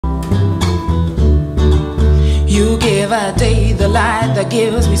live a day, the light that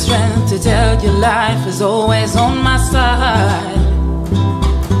gives me strength to tell you life is always on my side.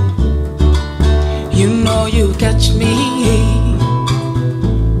 You know you catch me,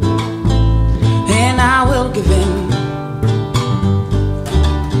 and I will give in.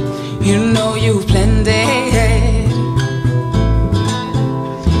 You know you've blended,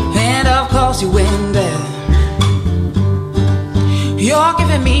 and of course you win there. You're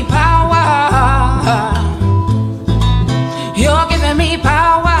giving me power, you're giving me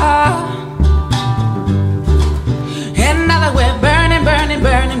power. And now that we're burning, burning,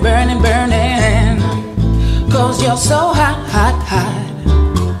 burning, burning, burning, 'cause you're so hot, hot, hot.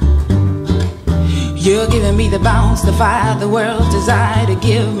 You're giving me the bounce, the fire, the world's desire to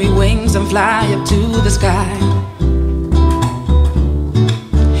give me wings and fly up to the sky.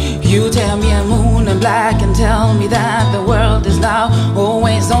 You tell me a moon and black and tell me that the world is now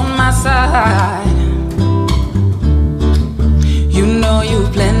always on my side. You know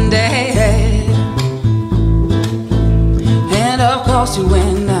you've blended, and of course you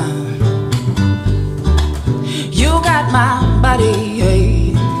win. You got my body,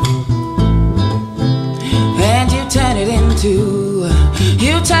 and you turn it into,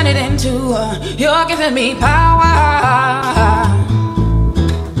 you're giving me power.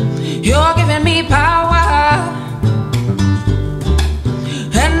 You're giving me power.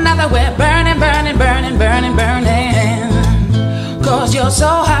 And now that we're burning, burning, burning, burning, burning, 'cause you're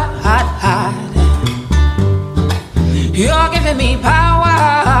so hot, hot, hot. You're giving me power.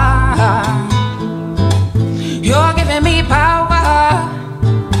 You're giving me power.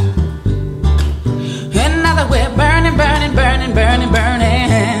 And now that we're burning, burning, burning, burning,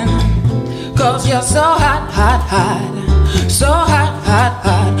 burning, 'cause you're so hot, hot, hot. So hot, hot,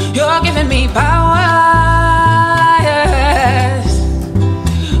 hot. You're giving me power, yes.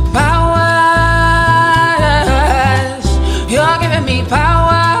 Power, yes. You're giving me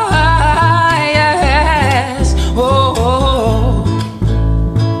power, yes. Oh, oh, oh.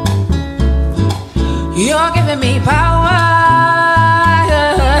 You're giving me power.